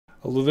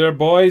Hello there,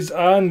 boys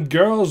and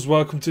girls.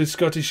 Welcome to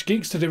Scottish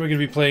Geeks. Today we're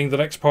going to be playing the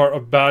next part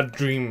of Bad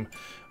Dream,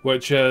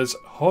 which is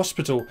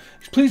Hospital.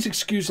 Please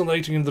excuse the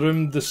lighting in the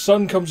room. The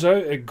sun comes out,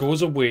 it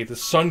goes away. The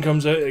sun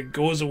comes out, it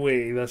goes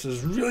away. This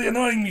is really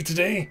annoying me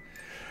today.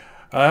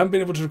 I haven't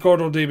been able to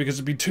record all day because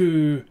it'd be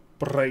too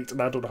bright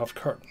and I don't have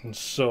curtains.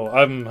 So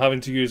I'm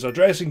having to use a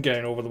dressing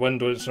gown over the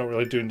window. It's not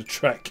really doing the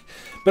trick.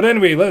 But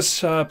anyway, let's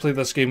play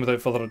this game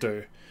without further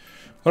ado.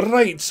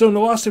 Right, so the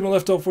last time we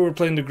left off we were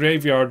playing the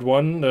graveyard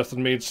one,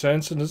 nothing made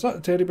sense, and is that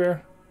a teddy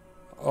bear?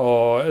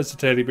 Oh, it is a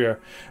teddy bear.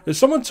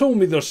 Someone told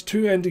me there's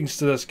two endings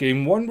to this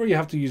game, one where you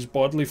have to use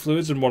bodily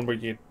fluids and one where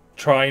you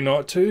try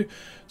not to.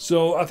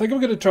 So I think I'm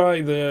going to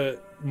try the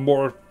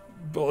more,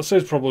 well it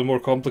says probably more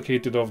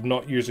complicated of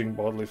not using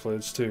bodily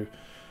fluids to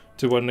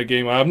win the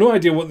game. I have no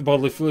idea what the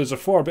bodily fluids are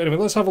for, but anyway,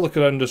 let's have a look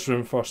around this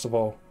room first of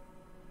all.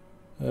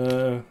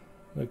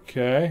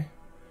 Okay.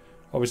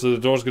 Obviously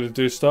the door's going to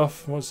do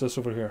stuff. What's this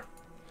over here?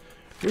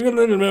 We're going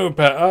to learn a little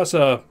bit. That's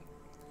a...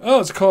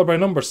 Oh, it's a colour by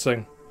numbers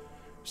thing.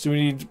 So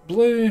we need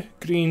blue,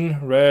 green,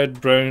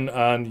 red, brown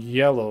and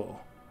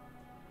yellow.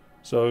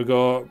 So we've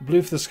got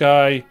blue for the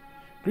sky,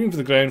 green for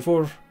the ground,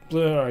 four,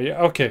 blue... Oh,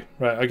 yeah, okay,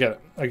 right, I get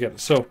it.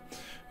 So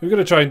we're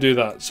going to try and do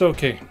that. So,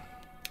 okay.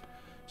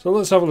 So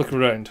let's have a look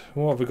around.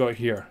 What have we got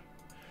here?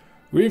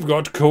 We've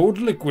got cold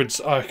liquids.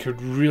 I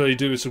could really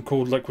do with some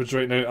cold liquids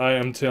right now. I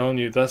am telling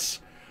you, this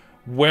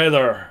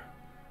weather...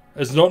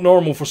 It's not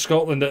normal for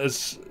Scotland, it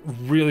is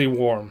really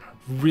warm.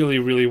 Really,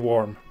 really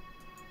warm.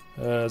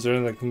 Is there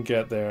anything I can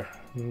get there?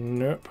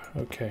 Nope.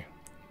 Okay.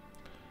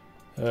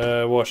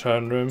 Wash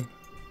hand room.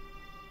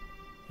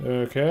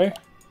 Okay.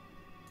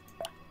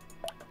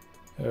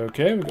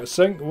 Okay, we've got a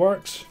sink that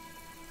works.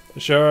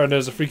 A shower, and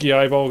there's a freaky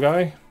eyeball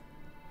guy.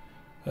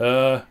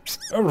 A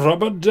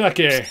rubber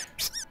ducky.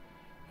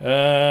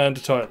 And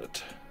a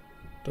toilet.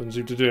 Doesn't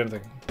seem to do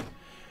anything.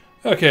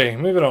 Okay,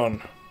 moving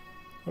on.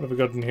 What have we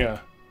got in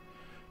here?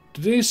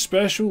 Today's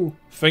special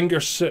finger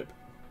sip.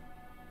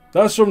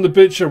 That's from the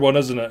butcher one,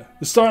 isn't it?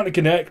 They're starting to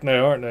connect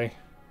now, aren't they?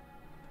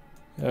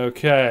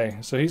 Okay,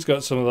 so he's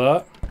got some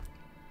of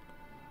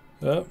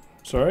that. Oh,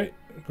 sorry.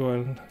 Go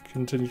and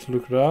continue to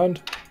look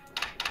around.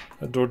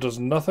 That door does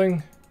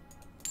nothing.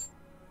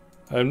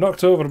 I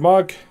knocked over a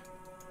mug.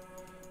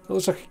 That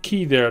looks like a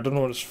key there. I don't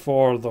know what it's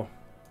for though.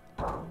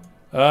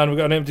 And we've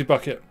got an empty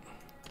bucket.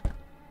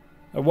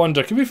 I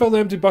wonder, can we fill the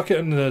empty bucket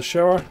in the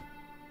shower?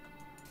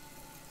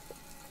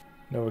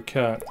 No, we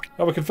can't.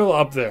 Oh, we can fill it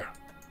up there.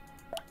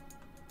 I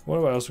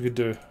wonder what else we could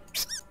do.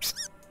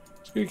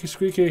 Squeaky,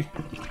 squeaky.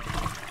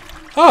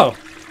 Oh!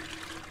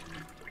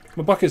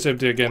 My bucket's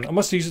empty again. I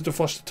must use it to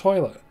flush the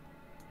toilet.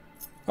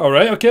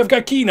 Alright, okay, I've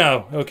got a key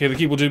now. Okay, the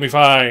key will do me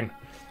fine.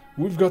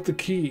 We've got the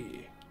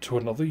key to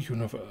another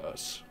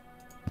universe.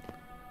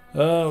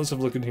 Let's have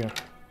a look in here.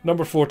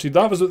 Number 40.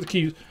 That was what the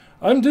key...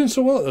 I'm doing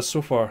so well at this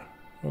so far.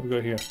 What have we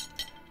got here?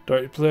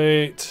 Dirty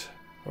plate.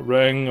 A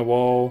ring. A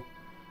wall.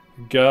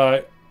 A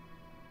guy...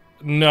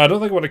 No, I don't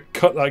think I want to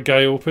cut that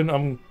guy open. I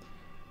think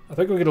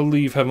I'm going to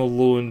leave him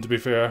alone, to be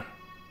fair.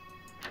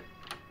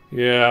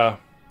 Yeah.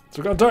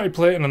 So we've got a dirty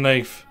plate and a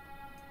knife.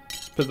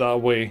 Let's put that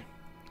away.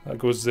 That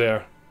goes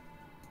there.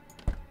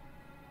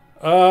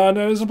 No,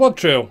 there's a blood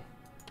trail.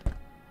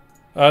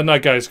 And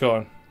that guy's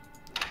gone.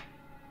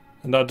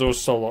 And that door's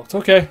still locked.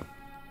 Okay.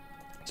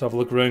 Let's have a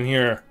look around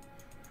here.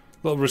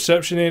 Little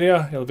reception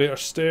area. Elevator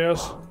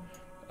stairs.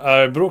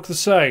 I broke the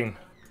sign.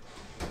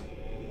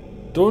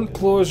 Don't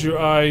close your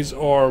eyes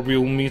or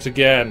we'll meet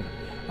again.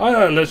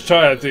 Alright, let's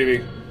try it,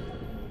 theory.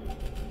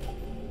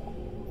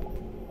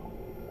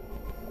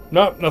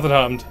 Nope, nothing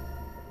happened.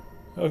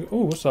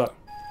 Oh, what's that?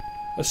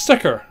 A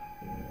sticker.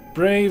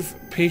 Brave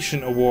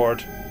Patient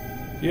Award.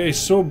 Yeah, he's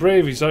so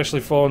brave he's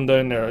actually fallen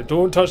down there.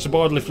 Don't touch the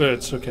bodily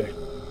fluids. Okay.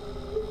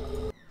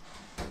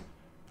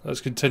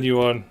 Let's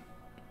continue on.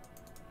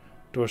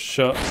 Door's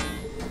shut.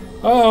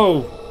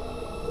 Oh!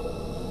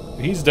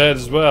 He's dead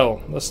as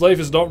well. This life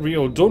is not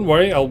real. Don't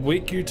worry, I'll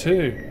wake you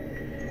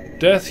too.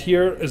 Death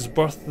here is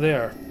birth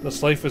there.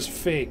 This life is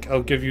fake.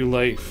 I'll give you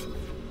life.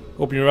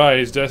 Open your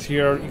eyes. Death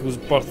here equals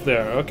birth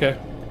there. Okay.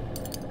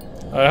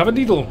 I have a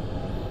needle.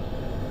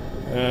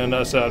 And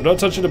that's it. I'm not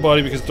touching the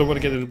body because I don't want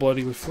to get in the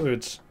body with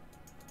fluids.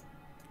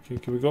 Okay,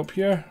 can we go up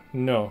here?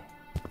 No.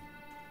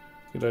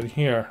 Get down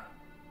here.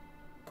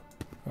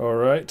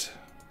 Alright.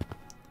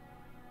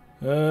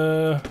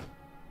 Got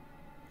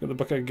the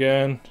bucket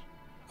again.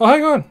 Oh,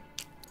 hang on!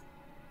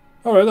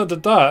 Alright, that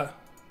did that.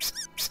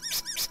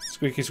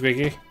 Squeaky,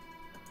 squeaky.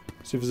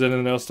 See if there's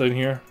anything else down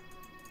here.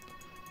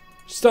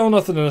 Still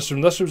nothing in this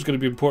room. This room's going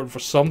to be important for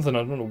something. I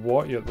don't know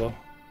what yet, though.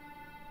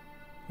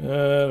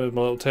 There's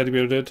my little teddy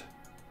bear dude.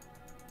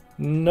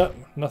 Nope,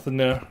 nothing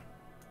there.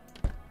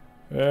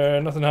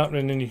 Nothing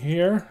happening in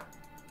here.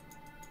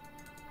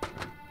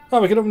 Oh,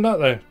 we can open that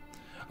now.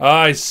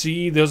 Ah, I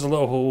see. There's a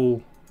little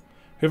hole.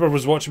 Whoever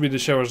was watching me in the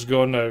shower's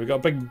gone now. We got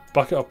a big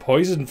bucket of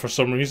poison for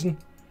some reason.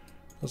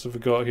 What's have we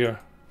got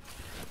here?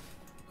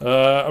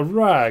 A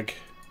rag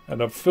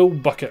and a full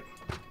bucket.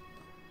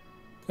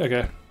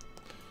 Okay,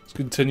 let's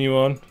continue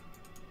on.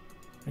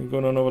 Anything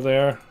going on over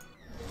there?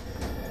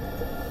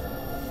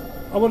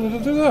 Oh, what did I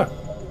do there?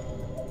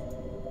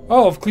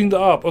 Oh, I've cleaned it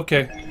up.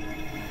 Okay.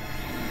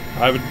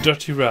 I have a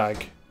dirty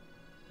rag.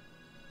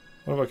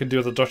 What if I can do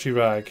with a dirty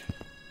rag?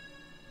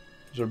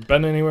 Is there a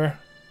bin anywhere?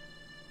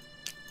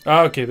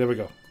 Ah, okay, there we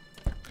go.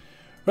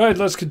 Right,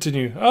 let's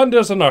continue. And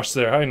there's a nurse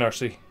there. Hi,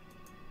 nursey.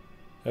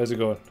 How's it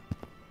going?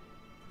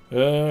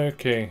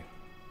 Okay.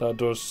 That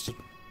door's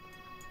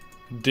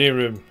day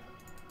room.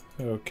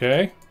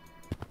 Okay.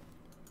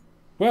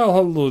 Well,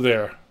 hello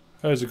there.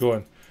 How's it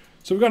going?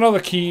 So we've got another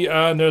key,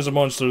 and there's a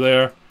monster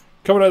there.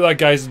 Coming out of that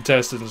guy's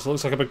intestines.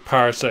 Looks like a big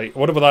parasite.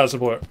 What about that's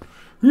about?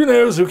 Who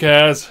knows? Who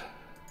cares?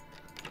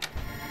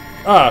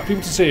 Ah,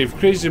 people to save.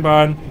 Crazy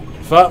man,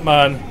 fat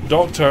man,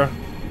 doctor,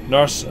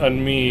 nurse,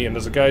 and me. And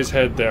there's a guy's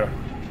head there.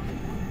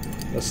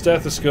 A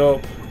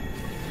stethoscope.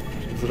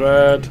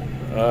 Thread.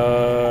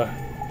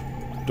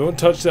 Don't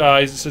touch the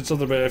eyes. It said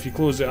something about if you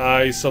close the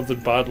eyes, something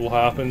bad will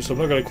happen. So I'm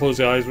not going to close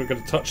the eyes. We're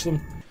going to touch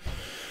them.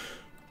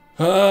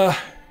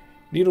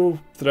 Needle,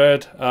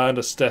 thread, and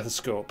a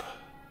stethoscope.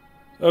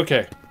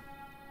 Okay.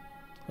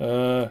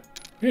 Here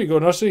you go,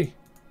 nursey.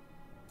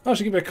 Oh,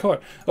 she gave me a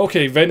card.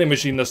 Okay, vending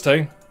machine this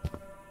time.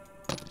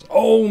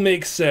 All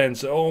makes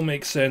sense. It all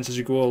makes sense as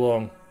you go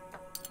along.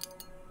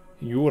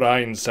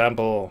 Urine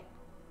sample.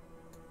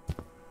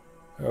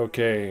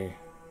 Okay.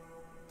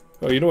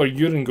 Oh, you know where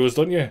urine goes,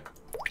 don't you?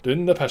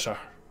 Down the pisser.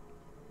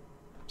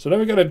 So now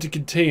we got an empty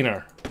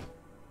container.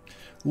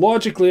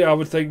 Logically, I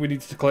would think we need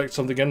to collect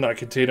something in that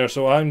container,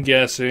 so I'm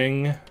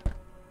guessing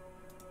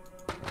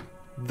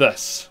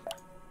this.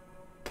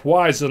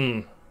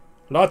 Poison.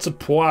 Lots of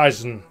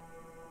poison.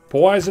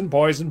 Poison,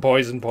 poison,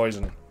 poison,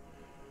 poison.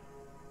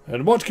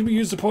 And what can we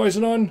use the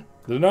poison on?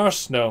 The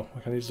nurse? No,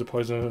 I can't use the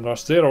poison on the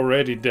nurse. They're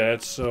already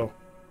dead, so...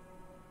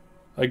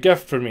 A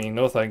gift for me,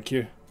 no thank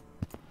you.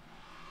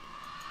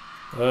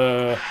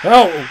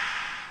 Oh!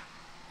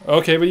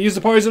 Okay, we use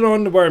the poison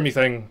on the wormy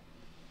thing.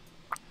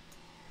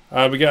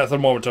 And we get a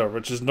thermometer,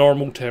 which is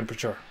normal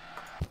temperature.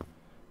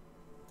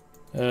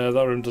 That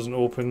room doesn't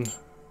open.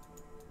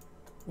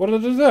 What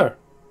did I do there?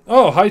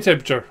 Oh, high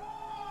temperature.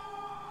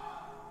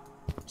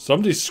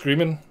 Somebody's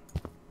screaming.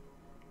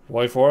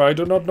 Why for? I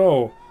do not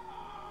know.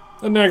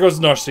 And there goes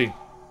Nursey.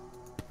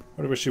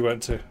 Where did she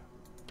went to?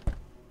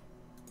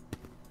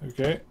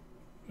 Okay.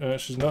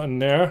 She's not in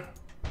there.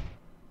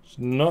 She's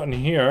not in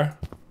here.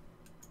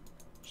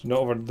 She's not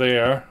over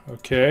there.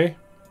 Okay.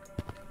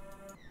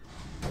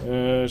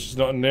 She's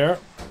not in there.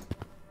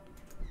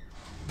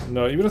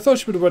 No, you would have thought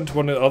she would have went to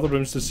one of the other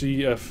rooms to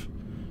see if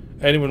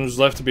anyone was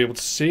left to be able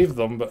to save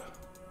them, but...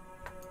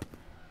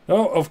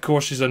 Oh, of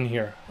course she's in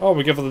here. Oh,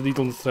 we give her the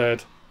needle and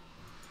thread.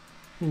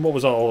 What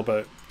was that all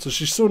about? So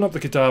she's sewing up the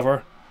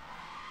cadaver.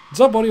 Does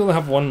that body only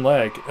have one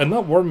leg? And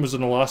that worm was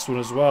in the last one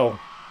as well.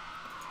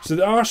 So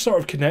they are sort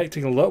of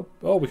connecting a little...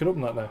 Oh, we can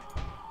open that now.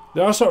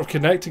 They are sort of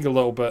connecting a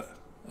little bit.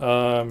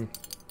 But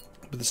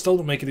they still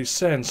don't make any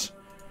sense.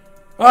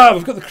 Ah,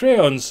 we've got the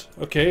crayons.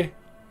 Okay.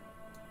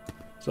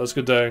 So let's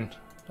go down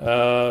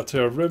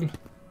to our room.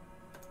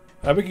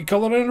 And we can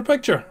colour in our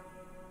picture.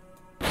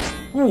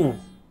 Ooh.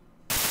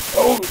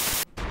 Oh!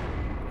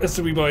 It's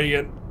the wee boy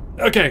again.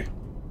 Okay.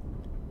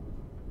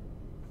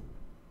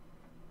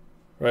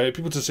 Right,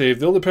 people to save.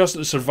 The only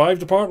person that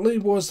survived apparently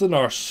was the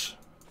nurse.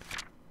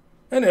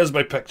 And there's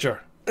my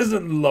picture.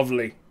 Isn't it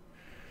lovely?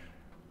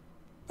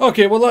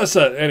 Okay, well that's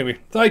it. Anyway,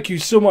 thank you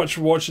so much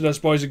for watching this,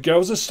 boys and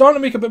girls. It's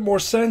starting to make a bit more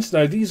sense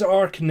now. These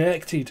are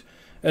connected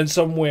in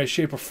some way,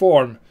 shape or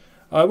form.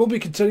 I will be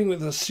continuing with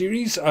this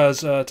series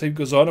as time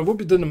goes on. I won't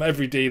be doing them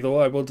every day though.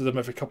 I will do them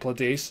every couple of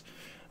days.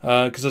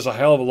 Because there's a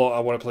hell of a lot I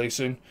want to play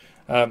soon.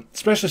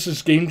 Especially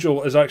since Game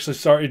Jolt has actually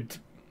started,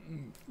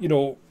 you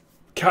know,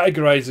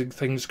 categorizing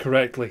things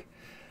correctly.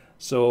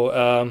 So,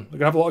 we're going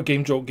to have a lot of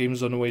Game Jolt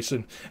games on the way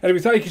soon. Anyway,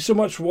 thank you so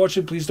much for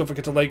watching. Please don't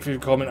forget to like,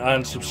 favorite, comment,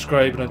 and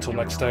subscribe. And until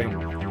next time.